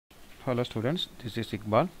Hello students, this is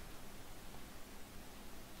IQBAL.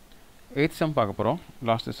 8th sum பார்க்க போறோம்.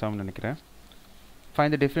 Last sum நினைக்கிறேன். Find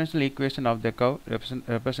the differential equation of the curve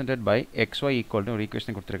represented by xy equal to ஒரு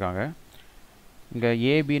equation கொடுத்திருக்காங்க. இங்க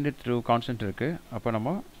a b ன்னு through constant இருக்கு. அப்ப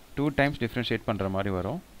நம்ம 2 times differentiate பண்ற மாதிரி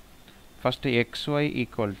வரும். First xy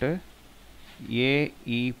equal to a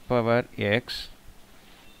e power x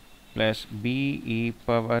plus b e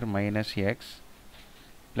power minus x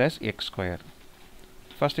plus x square.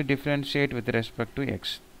 First differentiate with respect to x.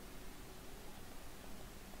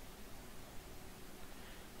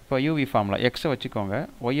 இப்போ uv formula x வச்சுக்கோங்க,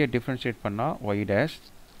 y differentiate பண்ணா y dash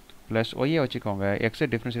plus y வச்சுக்கோங்க, x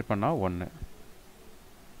differentiate பண்ணா 1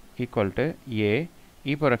 equal to a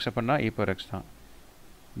e power x பண்ணா e power x தான்,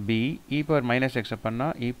 b e power minus x பண்ணா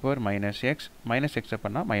e power minus x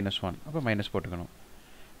பண்ணா minus 1, அப்போ minus போட்டுக்கணும்,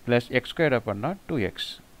 plus x squared பண்ணா 2x.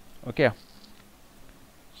 ஓகே,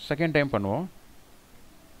 செகண்ட் டைம் பண்ணுவோம்.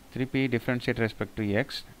 3p differentiate respect to x.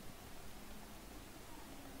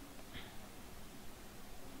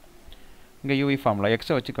 இங்க uv formula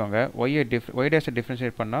x வச்சுக்கோங்க, y dash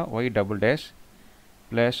differentiate பண்ணா y double dash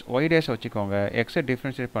plus y dash வச்சுக்கோங்க, x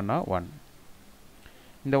differentiate பண்ணா 1.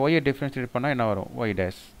 இந்த y differentiate பண்ணா என்ன வரும்? y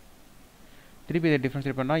dash. திருப்பி இதை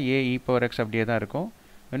differentiate பண்ணா a e power x அப்படியே தான் இருக்கும்.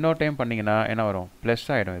 இன்னொரு டைம் பண்ணீங்கன்னா என்ன வரும்? plus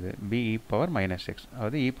ஆயிடும். இது b e power minus x,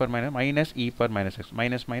 அதாவது e power minus e power minus x,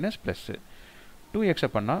 minus minus plus 2x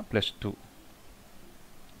பண்ணா plus 2.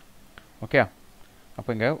 ஓகே, அப்போ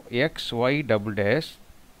இங்க x y double dash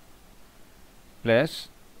plus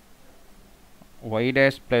y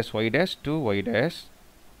dash plus y dash 2y dash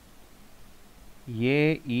a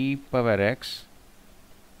e power x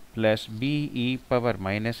plus b e power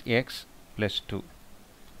minus x plus 2.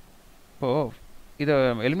 இப்போ இதை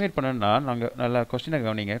eliminate பண்ணணும்னா நாங்கள் நல்லா கொஸ்டினை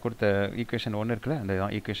கவனிங்க. கொடுத்த ஈக்குவேஷன் 1 இருக்குல்ல, அந்த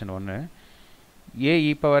தான் equation 1. a e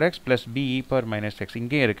power x plus b e power minus x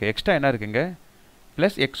இங்கேயும் இருக்குது. எக்ஸ்ட்ரா என்ன இருக்குங்க?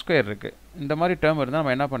 ப்ளஸ் எக்ஸ் ஸ்கொயர் இருக்குது. இந்த மாதிரி டேர்ம் இருந்தால்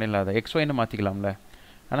நம்ம என்ன பண்ணிடலாம்? அதை xyன்னு மாற்றிக்கலாம்ல.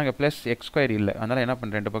 ஆனால் இங்கே ப்ளஸ் எக்ஸ் ஸ்கொயர் இல்லை, அதனால் என்ன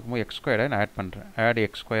பண்ணுறேன்? ரெண்டு பக்கமும் எக்ஸ் ஸ்கொயரை நான் ஆட் பண்ணுறேன். Add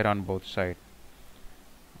X square on both side.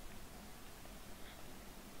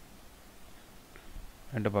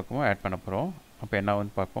 ரெண்டு பக்கமும் ஆட் பண்ண போகிறோம். அப்போ என்ன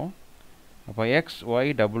வந்து பார்ப்போம். அப்போ எக்ஸ்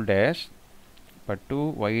ஒய் டபுள் டேஷ் இப்போ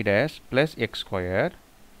 2y dash plus x square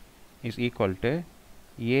is equal to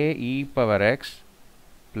a e power x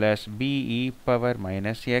plus b e power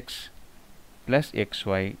minus x plus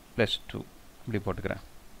xy plus 2 இப்படி போட்டுக்கிறேன்.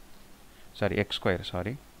 Sorry, x square,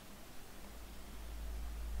 sorry.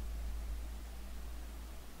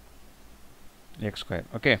 x square,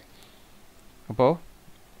 okay. அப்போ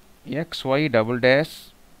xy double dash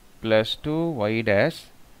plus 2y dash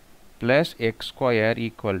plus x square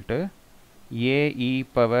equal to a e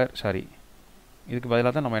power, sorry, இதுக்கு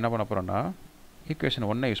பதிலாக தான் நம்ம என்ன பண்ண போகிறோம்னா ஈக்குவேஷன்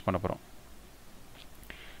 1 யூஸ் பண்ண போகிறோம்.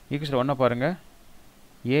 ஈக்குவேஷன் 1 பாருங்கள்,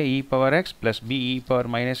 a e power x plus b e power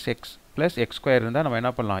minus x plus x square இருந்தால் நம்ம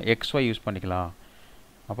என்ன பண்ணலாம்? xy யூஸ் பண்ணிக்கலாம்.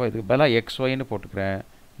 அப்போ இதுக்கு பதிலாக xyன்னு போட்டுக்கிறேன்.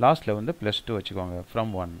 லாஸ்ட்டில் வந்து ப்ளஸ் 2 வச்சுக்கோங்க,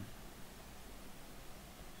 ஃப்ரம் 1.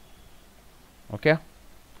 ஓகே,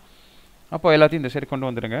 அப்போ எல்லாத்தையும் இந்த சைடு கொண்டு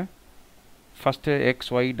வந்துடுங்க. ஃபஸ்ட்டு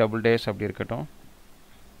xy டபுள் டேஷ் அப்படி இருக்கட்டும்,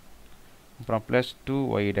 அப்புறம் ப்ளஸ்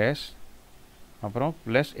 2y டேஷ், அப்புறம்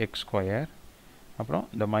ப்ளஸ் எக்ஸ் ஸ்கொயர், அப்புறம்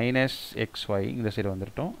இந்த மைனஸ் xy இந்த சைடு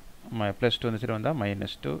வந்துட்டோம். ப்ளஸ் 2 இந்த சைடு வந்தால்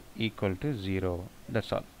 -2 ஈக்குவல் டு 0.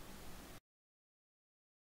 That's all.